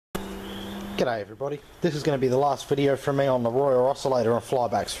G'day everybody, this is going to be the last video from me on the Royal Oscillator and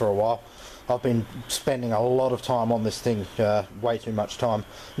Flybacks for a while. I've been spending a lot of time on this thing, way too much time,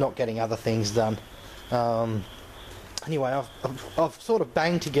 not getting other things done. Anyway, I've sort of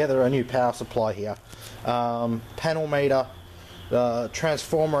banged together a new power supply here. Panel meter,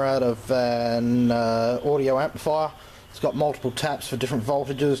 transformer out of an audio amplifier. It's got multiple taps for different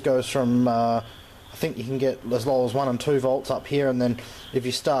voltages, goes from I think you can get as low as 1 and 2 volts up here, and then if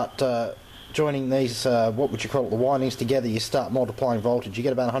you start joining these, what would you call it, the windings together, you start multiplying voltage. You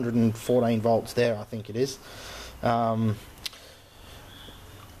get about 114 volts there, I think it is. I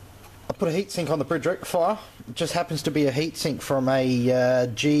put a heatsink on the bridge rectifier. It just happens to be a heatsink from a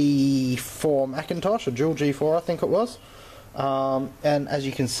G4 Macintosh, a dual G4 I think it was. And as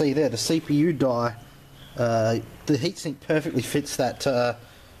you can see there, the CPU die, the heatsink perfectly fits that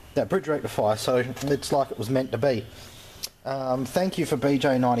bridge rectifier, so it's like it was meant to be. Thank you for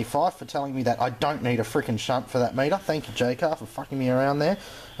BJ95 for telling me that I don't need a frickin' shunt for that meter. Thank you, JCar, for fucking me around there.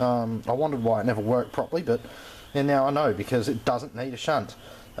 I wondered why it never worked properly, but now I know, because it doesn't need a shunt.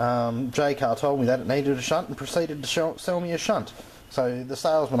 JCar told me that it needed a shunt and proceeded to sell me a shunt. So the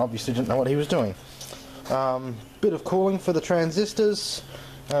salesman obviously didn't know what he was doing. Bit of cooling for the transistors.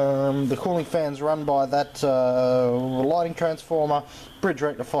 The cooling fan's run by that lighting transformer, bridge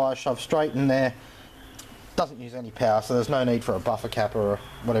rectifier shoved straight in there. Doesn't use any power, so there's no need for a buffer cap or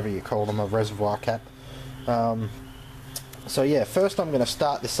whatever you call them, a reservoir cap. So yeah, first I'm going to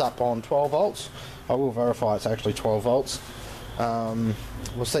start this up on 12 volts. I will verify it's actually 12 volts.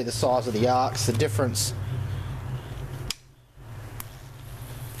 We'll see the size of the arcs, the difference.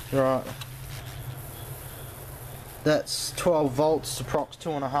 Right. That's 12 volts, approx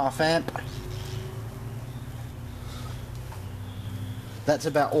 2.5 amp. That's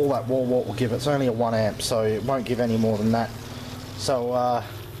about all that wall wart will give. It's only a 1 amp, so it won't give any more than that. So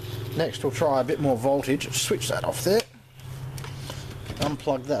next we'll try a bit more voltage. Switch that off there.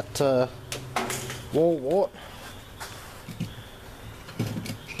 Unplug that wall wart.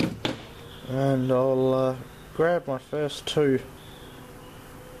 And I'll grab my first 2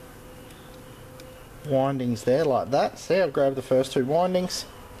 windings there, like that. See, I've grabbed the first 2 windings,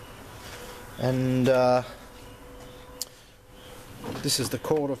 and this is the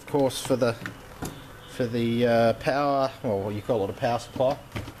cord, of course, for the power, or what you call it, a power supply.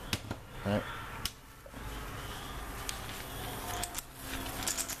 Right.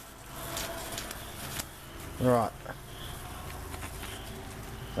 Right.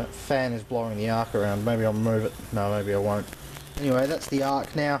 That fan is blowing the arc around. Maybe I'll move it. No, maybe I won't. Anyway, that's the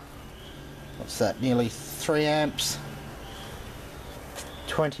arc now. What's that? Nearly 3 amps.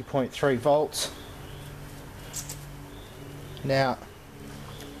 20.3 volts. Now,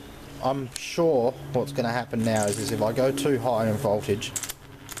 I'm sure what's going to happen now is if I go too high in voltage,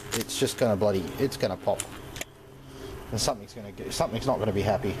 it's just going to it's going to pop, and something's not going to be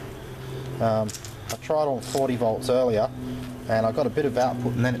happy. I tried on 40 volts earlier, and I got a bit of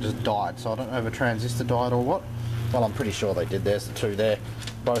output, and then it just died. So I don't know if a transistor died or what. Well, I'm pretty sure they did. There's the 2 there.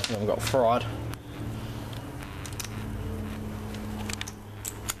 Both of them got fried.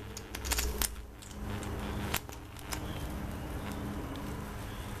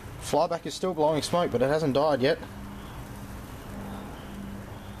 Flyback is still blowing smoke, but it hasn't died yet.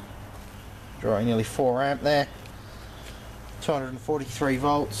 Drawing nearly 4 amp there. 243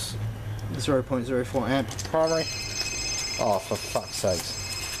 volts. 0.04 amp primary. Oh, for fuck's sakes.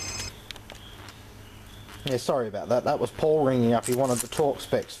 Yeah, sorry about that. That was Paul ringing up. He wanted the torque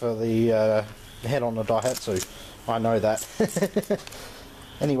specs for the head on the Daihatsu. I know that.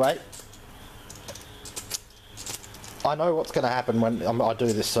 Anyway, I know what's going to happen when I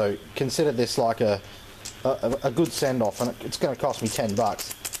do this, so consider this like a good send-off, and it's going to cost me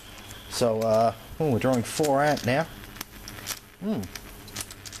 $10. So, oh, we're drawing 4 amp now.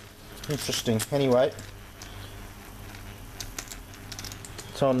 Interesting. Anyway,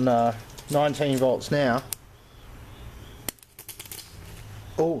 it's on 19 volts now.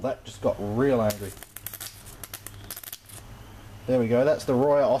 Oh, that just got real angry. There we go. That's the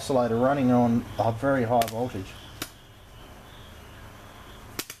Royal Oscillator running on a very high voltage.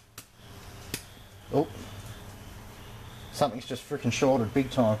 Oh, something's just freaking shorted big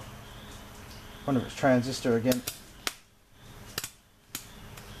time. Wonder if it's transistor again.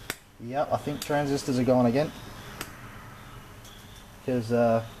 Yep, I think transistors are gone again. Because,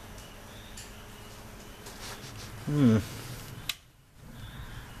 I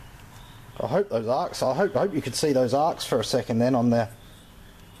hope those arcs. I hope you could see those arcs for a second then on the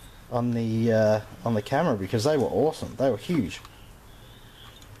camera, because they were awesome. They were huge.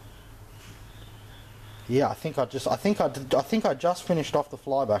 Yeah, I think I just finished off the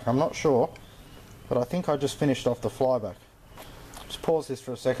Flyback. I'm not sure. But I think I just finished off the flyback. Just pause this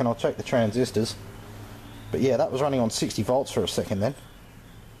for a second, I'll check the transistors. But yeah, that was running on 60 volts for a second then.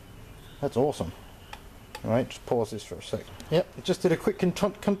 That's awesome. Alright, just pause this for a second. Yep, just did a quick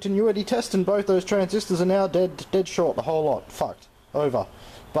continuity test and both those transistors are now dead short, the whole lot. Fucked. Over.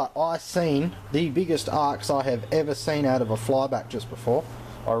 But I seen the biggest arcs I have ever seen out of a flyback just before.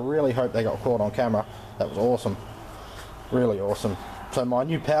 I really hope they got caught on camera. That was awesome. Really awesome. So my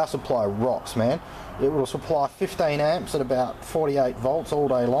new power supply rocks, man. It will supply 15 amps at about 48 volts all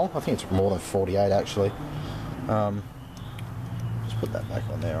day long. I think it's more than 48 actually. Just put that back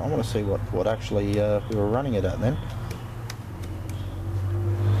on there. I want to see what actually we were running it at then.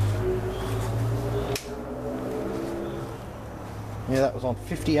 Yeah, that was on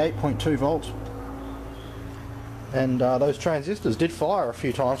 58.2 volts. And those transistors did fire a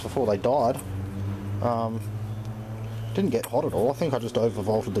few times before they died. Didn't get hot at all. I think I just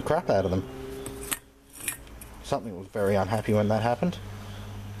overvolted the crap out of them. Something was very unhappy when that happened.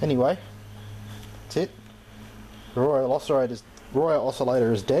 Anyway, that's it. The Royal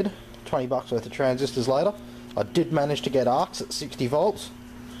Oscillator is dead. 20 bucks worth of transistors later. I did manage to get arcs at 60 volts.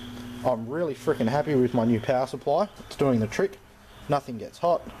 I'm really freaking happy with my new power supply. It's doing the trick. Nothing gets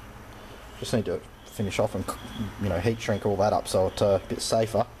hot. Just need to finish off and, you know, heat shrink all that up so it's a bit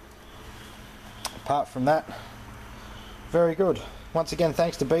safer. Apart from that, very good. Once again,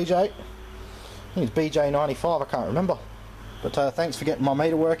 thanks to BJ. I think it's BJ95, I can't remember. But thanks for getting my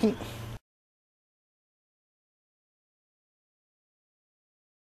meter working.